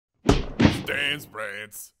dance,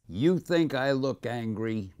 Rants. You think I look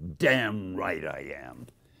angry? Damn right I am.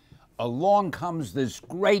 Along comes this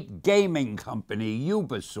great gaming company,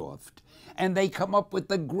 Ubisoft, and they come up with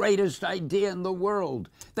the greatest idea in the world.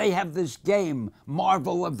 They have this game,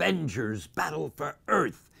 Marvel Avengers, Battle for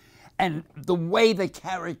Earth. And the way the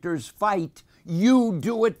characters fight, you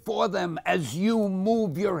do it for them as you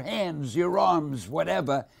move your hands, your arms,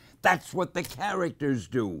 whatever. That's what the characters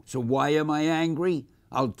do. So why am I angry?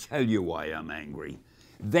 I'll tell you why I'm angry.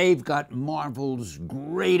 They've got Marvel's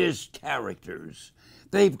greatest characters.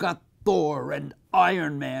 They've got Thor and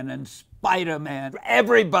Iron Man and Spider-Man,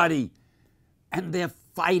 everybody. And they're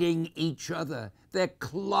fighting each other. They're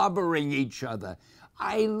clobbering each other.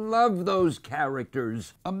 I love those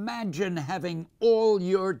characters. Imagine having all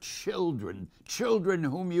your children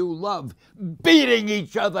whom you love, beating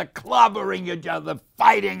each other, clobbering each other,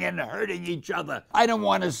 fighting and hurting each other. I don't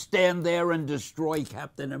want to stand there and destroy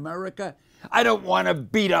Captain America. I don't want to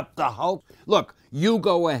beat up the Hulk. Look, you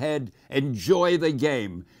go ahead, enjoy the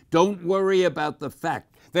game. Don't worry about the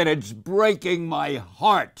fact that it's breaking my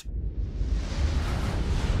heart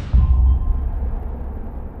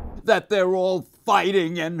that they're all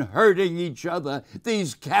fighting and hurting each other.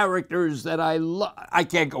 These characters that I love. I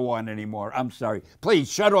can't go on anymore. I'm sorry.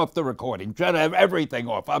 Please shut off the recording. Shut everything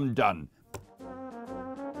off. I'm done.